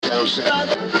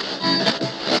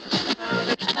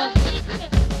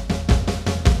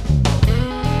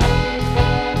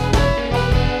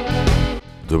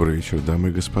Добрый вечер, дамы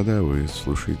и господа. Вы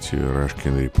слушаете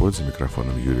Рашкин Репорт, за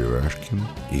микрофоном Юрий Рашкин.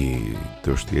 И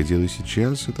то, что я делаю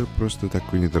сейчас, это просто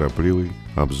такой неторопливый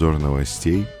обзор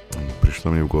новостей.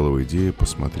 Пришла мне в голову идея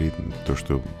посмотреть то,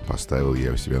 что поставил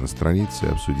я у себя на странице,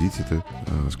 обсудить это,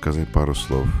 сказать пару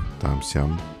слов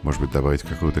там-сям, может быть, добавить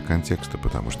какого-то контекста,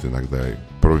 потому что иногда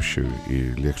проще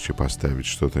и легче поставить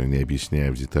что-то, не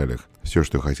объясняя в деталях все,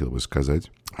 что хотел бы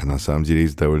сказать. А на самом деле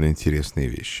есть довольно интересные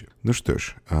вещи. Ну что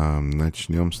ж,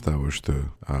 начнем с того,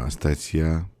 что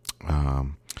статья...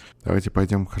 Давайте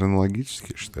пойдем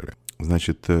хронологически, что ли.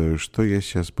 Значит, что я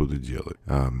сейчас буду делать?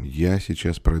 Я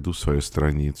сейчас пройду свою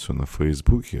страницу на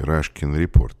Фейсбуке Рашкин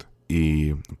Репорт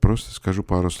и просто скажу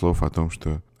пару слов о том,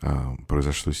 что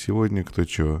произошло сегодня, кто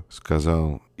что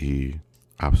сказал, и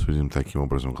обсудим таким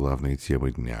образом главные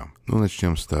темы дня. Ну,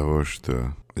 начнем с того,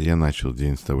 что я начал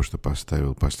день с того, что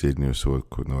поставил последнюю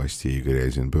сводку новостей Игоря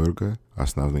Айзенберга,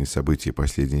 основные события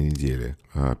последней недели,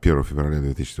 1 февраля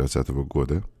 2020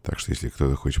 года. Так что, если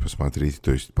кто-то хочет посмотреть,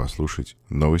 то есть послушать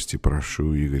новости,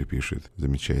 прошу, Игорь пишет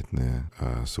замечательные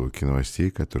сводки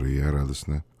новостей, которые я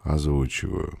радостно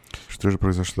озвучиваю. Что же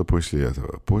произошло после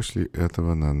этого? После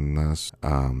этого на нас,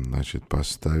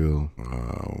 поставил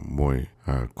мой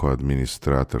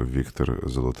коадминистратор Виктор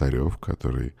Золотарев,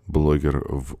 который блогер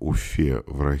в Уфе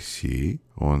в России.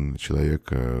 Он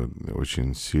человек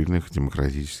очень сильных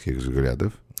демократических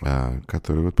взглядов,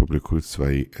 который вот публикует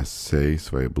свои эссе,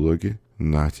 свои блоги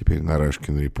теперь на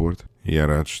Рашкин Репорт. Я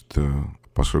рад, что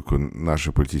поскольку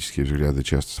наши политические взгляды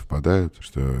часто совпадают,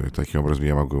 что таким образом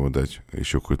я могу ему дать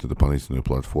еще какую-то дополнительную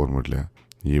платформу для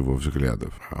его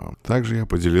взглядов. Также я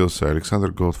поделился,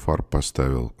 Александр Голдфарб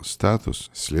поставил статус: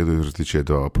 следует различать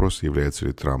два вопроса: является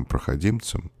ли Трамп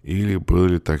проходимцем, или было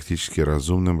ли тактически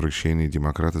разумным решение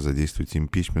демократа задействовать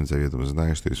импичмент, заведомо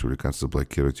зная, что республиканцы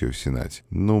заблокируют его в Сенате.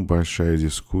 Ну, большая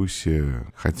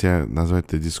дискуссия, хотя назвать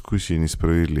это дискуссией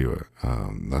несправедливо.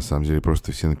 На самом деле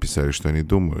просто все написали, что они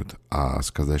думают, а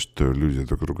сказать, что люди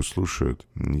друг друга слушают,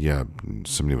 я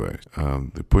сомневаюсь.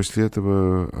 После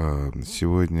этого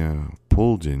сегодня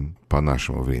полдень по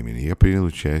нашему времени я принял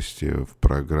участие в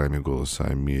программе «Голоса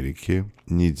Америки»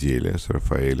 «Неделя» с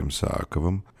Рафаэлем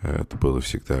Сааковым. Это было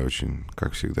всегда очень,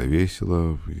 как всегда,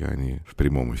 весело. Они в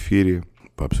прямом эфире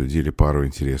обсудили пару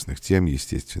интересных тем.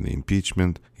 Естественно,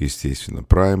 импичмент, естественно,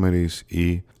 праймарис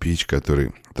и пич,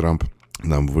 который Трамп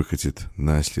нам выкатит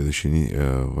на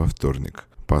во вторник.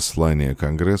 Послание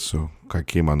Конгрессу,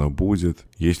 каким оно будет.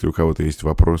 Если у кого-то есть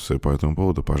вопросы по этому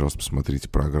поводу, пожалуйста, посмотрите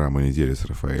программу «Неделя» с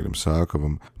Рафаэлем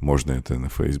Сааковым. Можно это на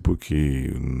Фейсбуке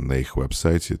и на их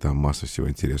веб-сайте. Там масса всего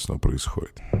интересного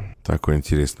происходит. Такой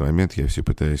интересный момент. Я все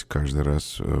пытаюсь каждый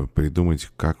раз придумать,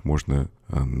 как можно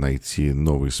найти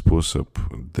новый способ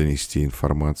донести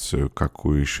информацию,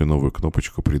 какую еще новую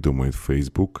кнопочку придумает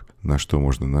Facebook, на что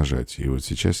можно нажать. И вот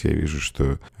сейчас я вижу,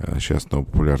 что сейчас новая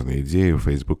популярная идея.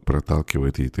 Facebook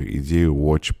проталкивает эту идею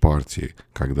Watch Party,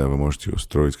 когда вы можете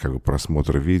устроить как бы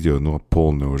просмотр видео, но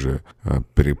полное уже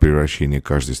превращение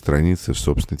каждой страницы в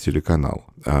собственный телеканал.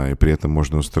 И при этом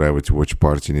можно устраивать Watch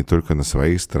Party не только на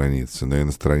своей странице, но и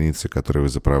на странице, которую вы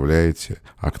заправляете.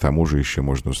 А к тому же еще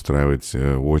можно устраивать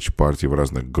Watch Party в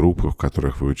разных группах, в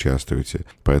которых вы участвуете.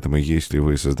 Поэтому если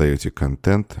вы создаете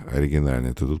контент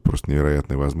оригинальный, то тут просто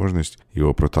невероятная возможность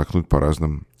его протолкнуть по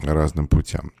разным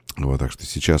путям. Вот, так что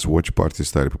сейчас Watch Party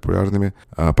стали популярными,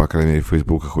 по крайней мере,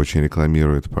 Facebook их очень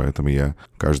рекламирует, поэтому я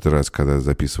каждый раз, когда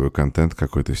записываю контент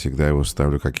какой-то, всегда его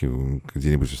ставлю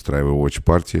где-нибудь устраиваю Watch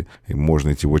Party, и можно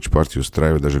эти Watch Party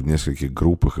устраивать даже в нескольких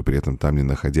группах, и при этом там не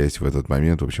находясь в этот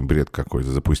момент, в общем, бред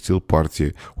какой-то. Запустил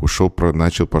партии, ушел,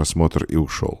 начал просмотр и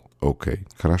ушел. Окей,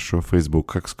 хорошо,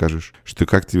 Facebook, как скажешь,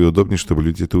 как тебе удобнее, чтобы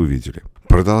люди это увидели.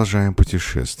 Продолжаем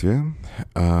путешествие.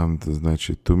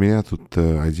 Значит, у меня тут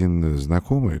один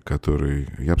знакомый, который,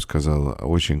 я бы сказал,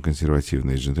 очень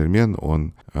консервативный джентльмен,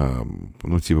 он,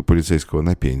 типа полицейского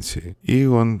на пенсии. И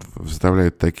он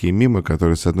вставляет такие мемы,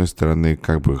 которые, с одной стороны,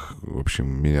 в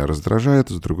общем, меня раздражают,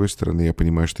 с другой стороны, я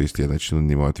понимаю, что если я начну на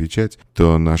него отвечать,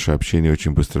 то наше общение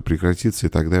очень быстро прекратится, и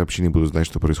тогда я вообще не буду знать,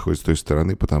 что происходит с той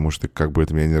стороны, потому что, как бы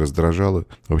это меня не раздражало,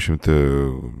 в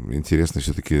общем-то, интересно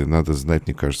все-таки, надо знать,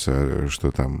 мне кажется, что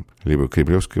там либо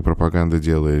кремлевская пропаганда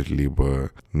делает,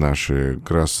 либо наши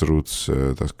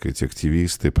grassroots, так сказать,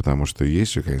 активисты, потому что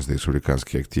есть же, конечно,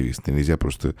 республиканские активисты. Нельзя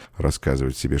просто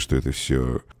рассказывать себе, что это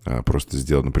все просто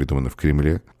сделано, придумано в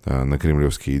Кремле на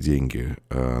кремлевские деньги.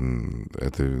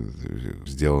 Это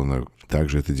сделано,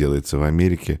 также это делается в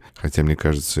Америке, хотя, мне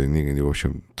кажется, в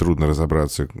общем, трудно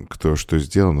разобраться, кто что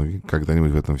сделал, но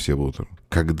когда-нибудь в этом все будут.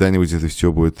 Когда-нибудь это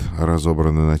все будет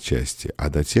разобрано на части. А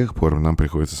до тех пор нам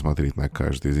приходится смотреть на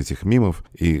каждый из этих мимов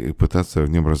и пытаться в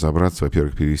нем разобраться.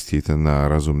 Во-первых, перевести это на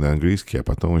разумный английский, а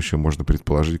потом еще можно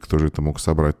предположить, кто же это мог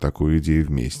собрать такую идею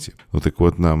вместе. Ну так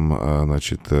вот, нам,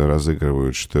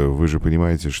 разыгрывают, что вы же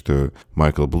понимаете, что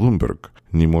Майкл Блумберг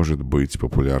не может быть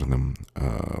популярным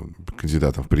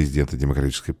кандидатом в президенты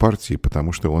Демократической партии,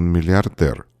 потому что он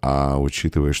миллиардер. А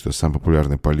учитывая, что сам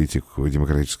популярный политик в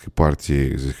Демократической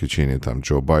партии, за исключением там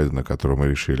Джо Байдена, которого мы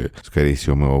решили, скорее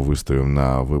всего, мы его выставим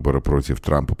на выборы против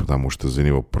Трампа, потому что за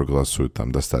него проголосуют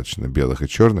там достаточно белых и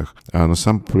черных. Но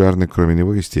сам популярный, кроме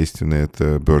него, естественно,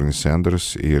 это Берни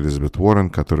Сандерс и Элизабет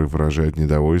Уоррен, которые выражают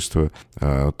недовольство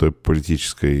той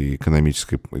политической,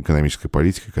 экономической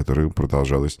политикой, которая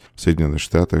продолжалась в Соединенных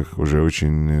Штатах уже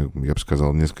очень, я бы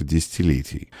сказал, несколько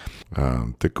десятилетий.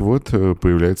 Так вот,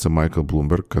 появляется Майкл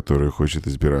Блумберг, который хочет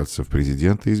избираться в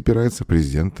президенты, избирается в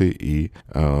президенты, и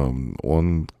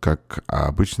он, как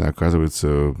обычно,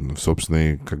 оказывается в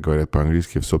собственной, как говорят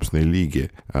по-английски, в собственной лиге.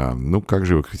 Как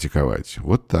же его критиковать?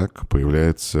 Вот так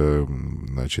появляется,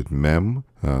 мем,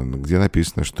 где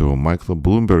написано, что у Майкла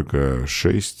Блумберга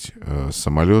 6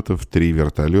 самолетов, 3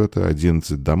 вертолета,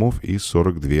 11 домов и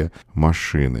 42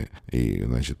 машины. И,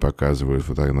 показывают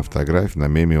на фотографии, на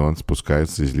меме он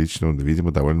спускается из личного,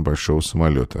 видимо, довольно большого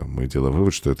самолета. Мы делаем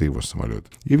вывод, что это его самолет.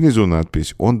 И внизу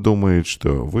надпись: он думает,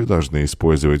 что вы должны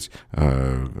использовать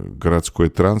городской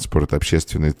транспорт,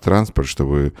 общественный транспорт,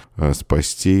 чтобы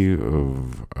спасти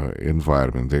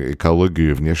environment,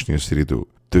 экологию и внешнюю среду.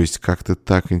 То есть как-то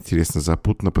так интересно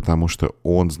запутано, потому что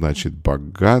он,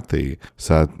 богатый,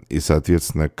 и,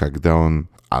 соответственно, когда он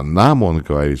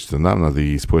говорит, что нам надо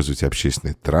использовать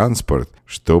общественный транспорт,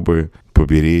 чтобы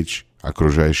поберечь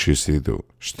окружающую среду.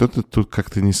 Что-то тут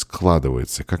как-то не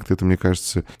складывается. Как-то это, мне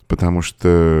кажется, потому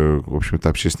что, в общем-то,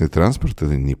 общественный транспорт —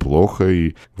 это неплохо,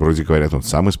 и вроде говорят, он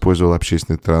сам использовал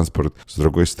общественный транспорт. С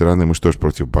другой стороны, мы что ж,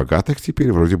 против богатых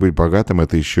теперь? Вроде быть богатым —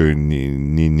 это еще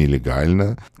не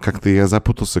нелегально. Как-то я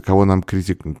запутался, кого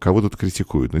тут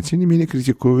критикуют. Но, тем не менее,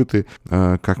 критикуют, и,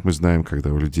 как мы знаем,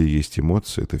 когда у людей есть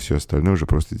эмоции, это все остальное уже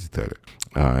просто детали.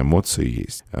 Эмоции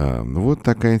есть. Вот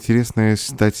такая интересная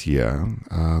статья.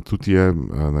 Тут я,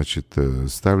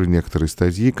 ставлю некоторые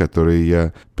статьи, которые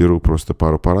я беру просто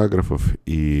пару параграфов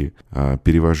и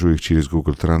перевожу их через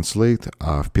Google Translate,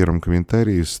 а в первом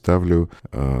комментарии ставлю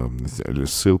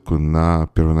ссылку на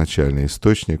первоначальный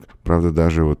источник. Правда,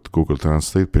 даже Google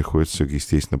Translate приходится,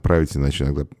 естественно, править, иначе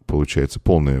иногда получается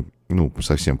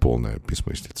совсем полная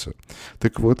бессмыслица.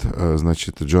 Так вот,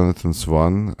 Джонатан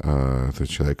Сван, это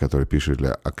человек, который пишет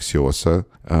для Axios,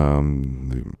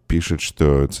 пишет,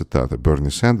 что, цитата, «Берни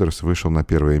Сандерс вышел на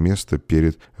первое место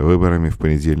перед выборами в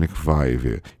понедельник в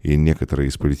Айове, и некоторые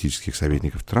из политических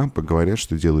советников Трампа говорят,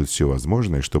 что делают все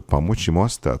возможное, чтобы помочь ему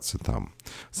остаться там».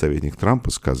 Советник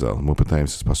Трампа сказал: «Мы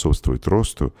пытаемся способствовать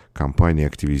росту. Компания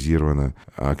активизировала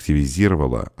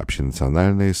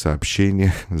общенациональные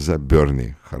сообщения за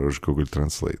Берни». Хороший Google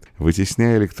Translate.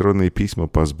 «Вытесняя электронные письма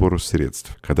по сбору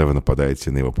средств. Когда вы нападаете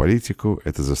на его политику,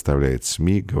 это заставляет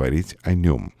СМИ говорить о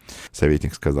нем».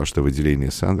 Советник сказал, что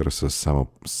выделение Сандерса,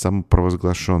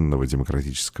 самопровозглашенного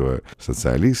демократического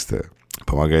социалиста,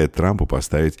 помогает Трампу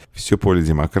поставить все поле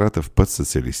демократов под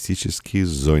социалистический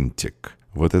зонтик.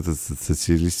 Вот этот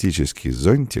социалистический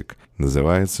зонтик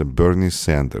называется Берни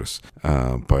Сандерс.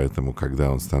 Поэтому,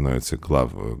 когда он становится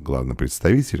главным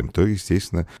представителем, то,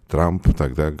 естественно, Трамп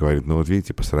тогда говорит: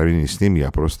 видите, по сравнению с ним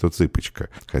я просто цыпочка.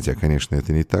 Хотя, конечно,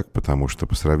 это не так, потому что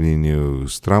по сравнению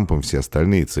с Трампом все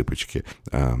остальные цыпочки.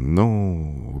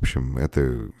 В общем,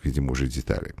 это, видимо, уже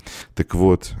детали. Так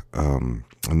вот,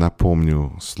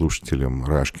 напомню слушателям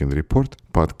Rushkin Report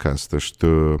подкаста,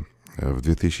 что в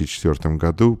 2004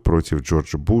 году против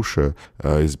Джорджа Буша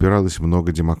избиралось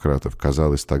много демократов.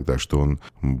 Казалось тогда, что он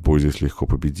будет легко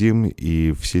победим,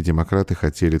 и все демократы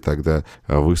хотели тогда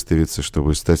выставиться,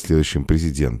 чтобы стать следующим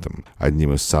президентом.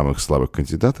 Одним из самых слабых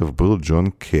кандидатов был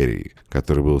Джон Керри,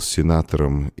 который был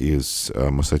сенатором из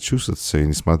Массачусетса, и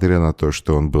несмотря на то,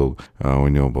 что он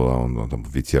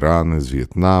ветеран из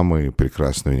Вьетнама, и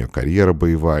прекрасная у него карьера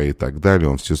боевая и так далее,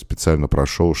 он все специально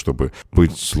прошел, чтобы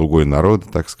быть слугой народа,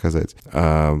 так сказать.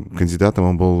 сделать. Кандидатом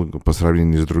он был по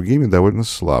сравнению с другими довольно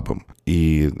слабым.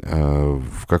 И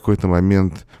в какой-то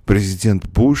момент президент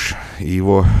Буш и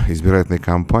его избирательная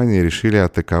кампания решили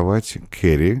атаковать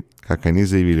Керри, как они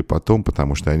заявили потом,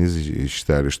 потому что они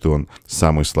считали, что он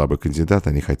самый слабый кандидат.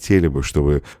 Они хотели бы,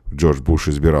 чтобы Джордж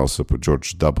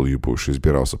W. Буш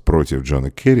избирался против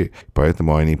Джона Керри,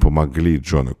 поэтому они помогли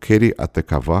Джону Керри,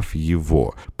 атаковав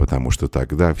его, потому что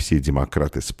тогда все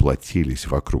демократы сплотились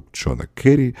вокруг Джона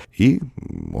Керри, и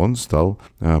он стал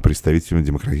представителем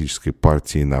Демократической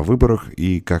партии на выборах,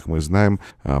 и, как мы знаем,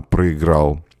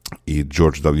 проиграл. И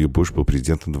Джордж W. Буш был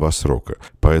президентом 2 срока.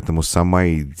 Поэтому сама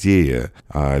идея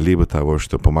либо того,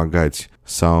 что помогать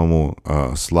самому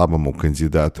слабому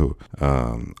кандидату,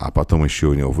 а потом еще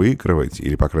у него выигрывать,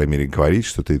 или, по крайней мере, говорить,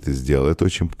 что ты это сделал, это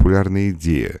очень популярная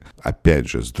идея. Опять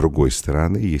же, с другой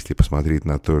стороны, если посмотреть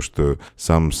на то, что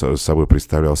сам собой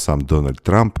представлял сам Дональд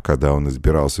Трамп, когда он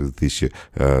избирался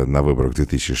на выборах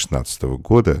 2016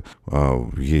 года,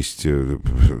 есть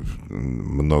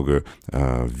много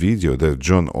видео, да,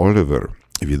 Джон Оливер,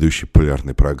 ведущий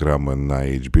популярной программы на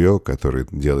HBO, который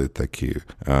делает такие,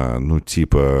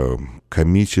 типа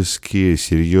комические,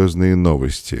 серьезные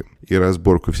новости и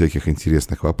разборку всяких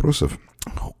интересных вопросов.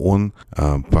 Он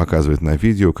показывает на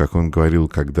видео, как он говорил,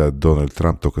 когда Дональд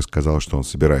Трамп только сказал, что он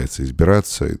собирается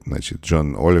избираться. Значит,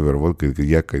 Джон Оливер, вот, говорит,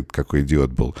 я какой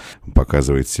идиот был,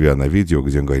 показывает себя на видео,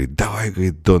 где он говорит: давай,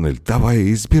 говорит, Дональд,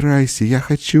 давай, избирайся, я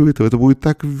хочу этого, это будет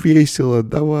так весело,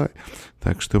 давай.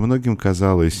 Так что многим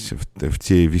казалось в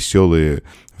те веселые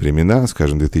времена,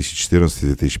 скажем,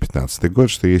 2014-2015 год,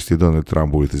 что если Дональд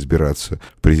Трамп будет избираться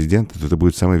в президенты, то это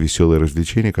будет самое веселое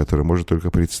развлечение, которое можно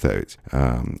только представить.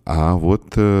 А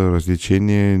вот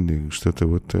развлечение что-то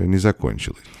не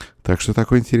закончилось. Так что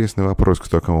такой интересный вопрос,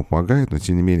 кто кому помогает, но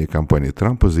тем не менее компания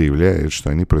Трампа заявляет,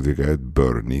 что они продвигают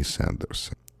Берни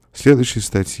Сандерса. Следующая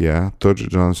статья. Тот же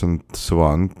Джонатан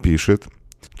Сван пишет: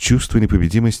 «Чувство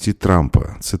непобедимости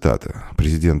Трампа». Цитата.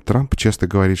 «Президент Трамп часто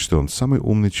говорит, что он самый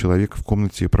умный человек в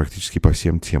комнате практически по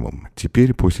всем темам.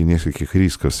 Теперь, после нескольких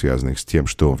рисков, связанных с тем,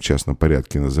 что он в частном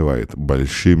порядке называет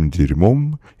 «большим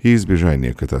дерьмом» и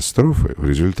избежание катастрофы в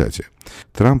результате,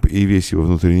 Трамп и весь его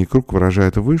внутренний круг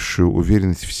выражают высшую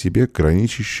уверенность в себе,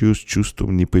 граничащую с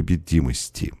чувством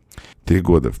непобедимости». 3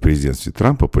 года в президентстве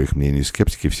Трампа, по их мнению,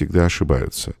 скептики всегда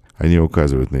ошибаются. Они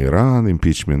указывают на Иран,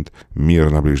 импичмент, мир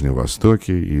на Ближнем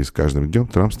Востоке, и с каждым днем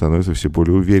Трамп становится все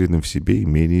более уверенным в себе и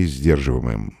менее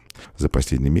сдерживаемым. За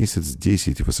последний месяц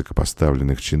 10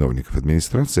 высокопоставленных чиновников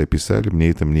администрации описали мне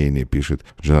это мнение, пишет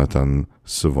Джонатан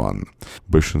Сван.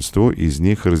 Большинство из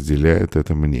них разделяет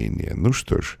это мнение. Ну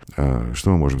что ж,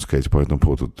 что мы можем сказать по этому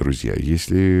поводу, друзья?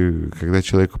 Когда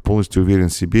человек полностью уверен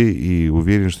в себе и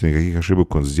уверен, что никаких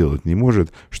ошибок он сделать не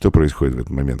может, что происходит в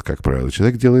этот момент? Как правило,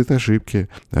 человек делает ошибки.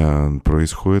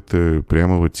 Происходят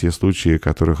прямо вот те случаи,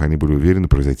 которых они были уверены,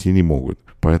 произойти не могут.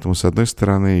 Поэтому, с одной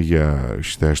стороны, я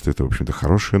считаю, что это, в общем-то,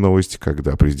 хорошая новость,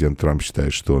 когда президент Трамп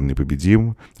считает, что он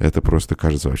непобедим. Это просто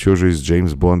кажется вообще уже из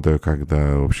Джеймса Бонда,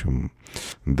 когда, в общем,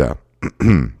 да.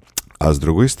 А с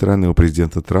другой стороны, у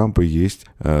президента Трампа есть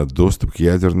доступ к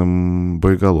ядерным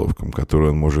боеголовкам,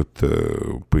 которые он может,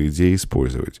 по идее,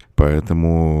 использовать.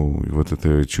 Поэтому вот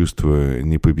это чувство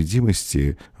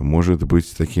непобедимости может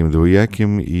быть таким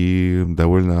двояким и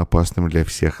довольно опасным для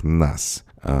всех нас.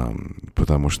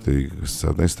 Потому что, с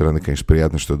одной стороны, конечно,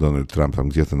 приятно, что Дональд Трамп там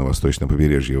где-то на восточном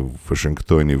побережье, в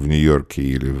Вашингтоне, в Нью-Йорке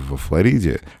или во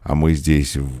Флориде, а мы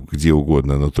здесь где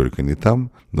угодно, но только не там.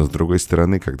 Но, с другой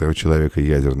стороны, когда у человека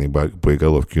ядерные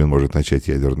боеголовки, он может начать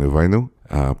ядерную войну,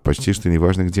 почти что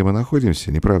неважно, где мы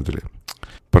находимся, не правда ли?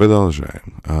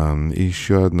 Продолжаем. И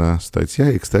еще одна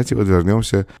статья. И, кстати, вот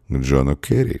вернемся к Джону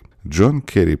Керри. Джон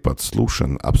Керри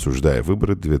подслушан, обсуждая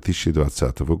выборы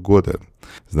 2020 года.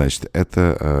 Значит,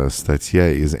 это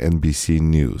статья из NBC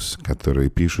News, которые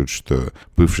пишут, что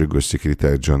бывший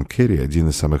госсекретарь Джон Керри, один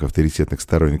из самых авторитетных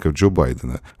сторонников Джо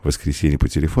Байдена, в воскресенье по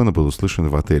телефону был услышан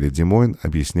в отеле Димойн,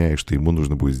 объясняя, что ему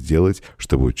нужно будет сделать,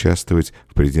 чтобы участвовать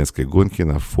в президентской гонке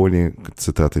на фоне,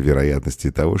 цитата, вероятности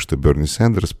того, что Берни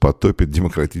Сандерс потопит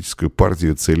Демократическую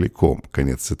партию целиком.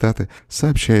 Конец цитаты,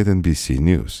 сообщает NBC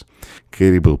News.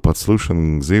 Керри был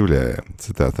подслушан, заявляя,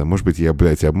 цитата, «Может быть, я,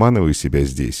 обманываю себя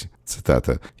здесь?»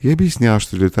 Цитата. «Я объяснял,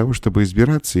 что для того, чтобы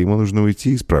избираться, ему нужно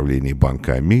уйти из правления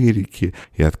Банка Америки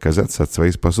и отказаться от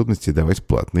своей способности давать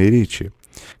платные речи».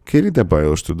 Керри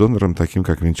добавил, что донорам, таким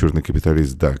как венчурный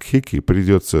капиталист Даг Хикки,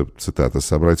 придется, цитата,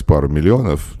 «собрать пару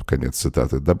миллионов», конец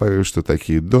цитаты, добавив, что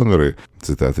такие доноры,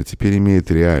 цитата, «теперь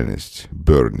имеют реальность,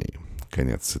 Берни».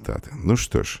 Конец цитаты. Ну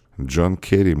что ж, Джон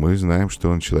Керри, мы знаем, что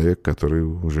он человек, который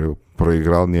уже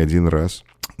проиграл не один раз.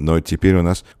 Но теперь у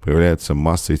нас появляется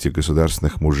масса этих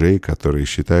государственных мужей, которые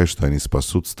считают, что они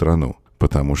спасут страну.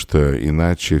 Потому что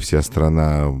иначе вся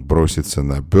страна бросится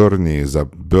на Берни, за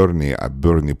Берни, а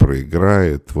Берни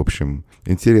проиграет. В общем,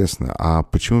 интересно, а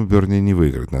почему Берни не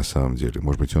выиграет на самом деле?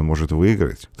 Может быть, он может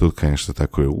выиграть? Тут, конечно,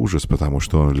 такой ужас, потому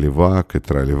что он левак и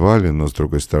тролливали, но, с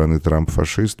другой стороны, Трамп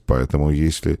фашист, поэтому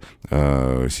если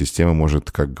система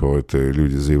может, как говорят,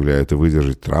 люди заявляют,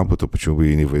 выдержать Трампа, то почему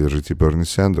бы и не выдержать и Берни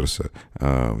Сандерса?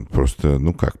 Просто,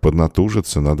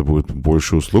 поднатужиться, надо будет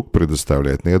больше услуг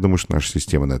предоставлять, но я думаю, что наша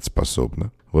система на это способна.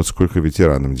 Вот сколько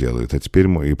ветеранам делают, а теперь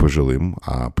мы и пожилым,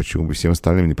 а почему бы всем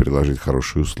остальным не предложить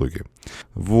хорошие услуги?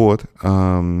 Вот,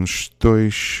 что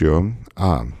еще?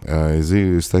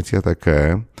 Статья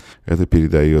такая, это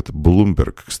передает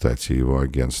Bloomberg, кстати, его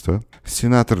агентство.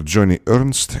 Сенатор Джонни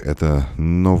Эрнст, это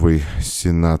новый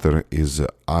сенатор из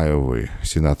Айовы,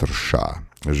 сенатор США,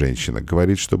 женщина,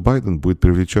 говорит, что Байден будет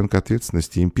привлечен к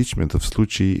ответственности импичмента в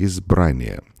случае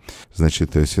избрания.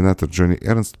 Значит, сенатор Джонни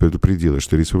Эрнст предупредила,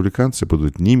 что республиканцы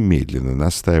будут немедленно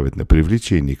настаивать на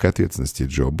привлечении к ответственности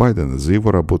Джо Байдена за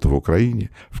его работу в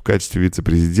Украине в качестве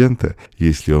вице-президента,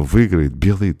 если он выиграет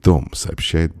Белый дом,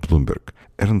 сообщает Bloomberg.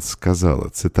 Эрнст сказала,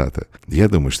 цитата, «Я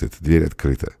думаю, что эта дверь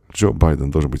открыта. Джо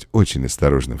Байден должен быть очень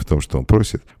осторожным в том, что он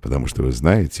просит, потому что, вы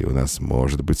знаете, у нас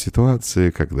может быть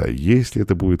ситуация, когда, если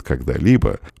это будет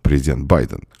когда-либо президент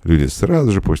Байден, люди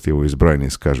сразу же после его избрания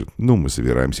скажут, мы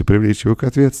собираемся привлечь его к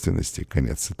ответственности».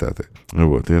 Конец цитаты.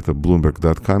 Вот, и это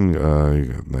Bloomberg.com,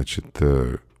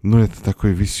 это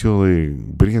такой веселый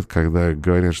бред, когда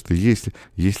говорят, что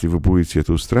если вы будете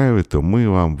это устраивать, то мы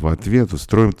вам в ответ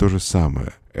устроим то же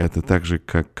самое. Это так же,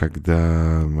 как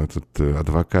когда этот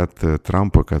адвокат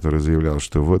Трампа, который заявлял,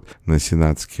 что вот на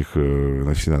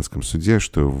сенатском суде,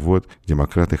 что вот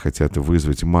демократы хотят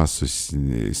вызвать массу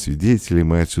свидетелей,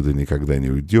 мы отсюда никогда не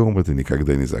уйдем, это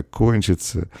никогда не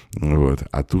закончится. Вот.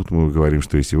 А тут мы говорим,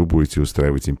 что если вы будете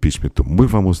устраивать импичмент, то мы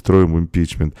вам устроим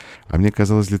импичмент. А мне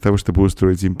казалось, для того, чтобы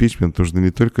устроить импичмент, нужно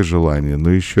не только желание, но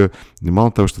еще,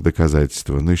 мало того, что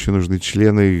доказательства, но еще нужны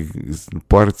члены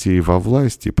партии во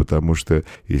власти, потому что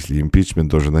если импичмент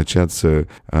должен начаться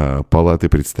Палаты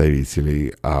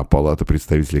представителей, а Палату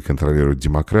представителей контролируют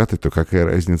демократы, то какая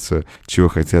разница, чего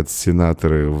хотят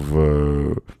сенаторы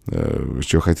в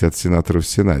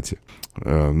Сенате?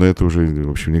 Но это уже,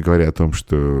 в общем, не говоря о том,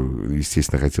 что,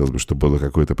 естественно, хотелось бы, чтобы было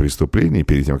какое-то преступление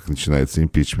перед тем, как начинается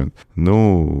импичмент.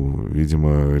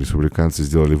 Видимо, республиканцы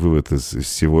сделали вывод из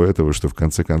всего этого, что в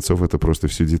конце концов это просто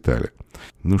все детали.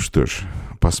 Что ж,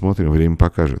 посмотрим, время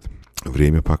покажет.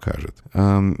 Время покажет.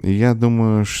 Я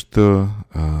думаю, что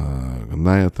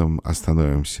на этом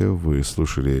остановимся. Вы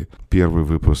слушали первый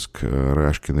выпуск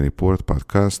Rashkin Report,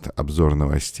 подкаст, обзор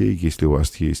новостей. Если у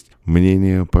вас есть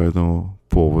мнение по этому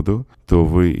поводу, то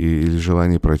вы или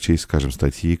желание прочесть, скажем,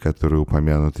 статьи, которые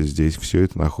упомянуты здесь, все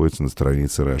это находится на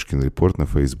странице Rashkin Report на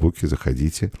Фейсбуке.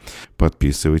 Заходите,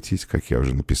 подписывайтесь, как я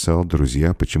уже написал.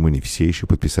 Друзья, почему не все еще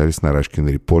подписались на Rashkin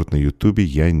Report на Ютубе,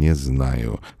 я не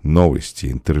знаю. Новости,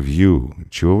 интервью.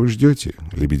 Чего вы ждете?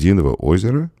 Лебединого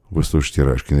озера? Вы слушаете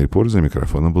Rashkin Report, за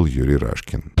микрофоном был Юрий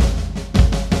Рашкин.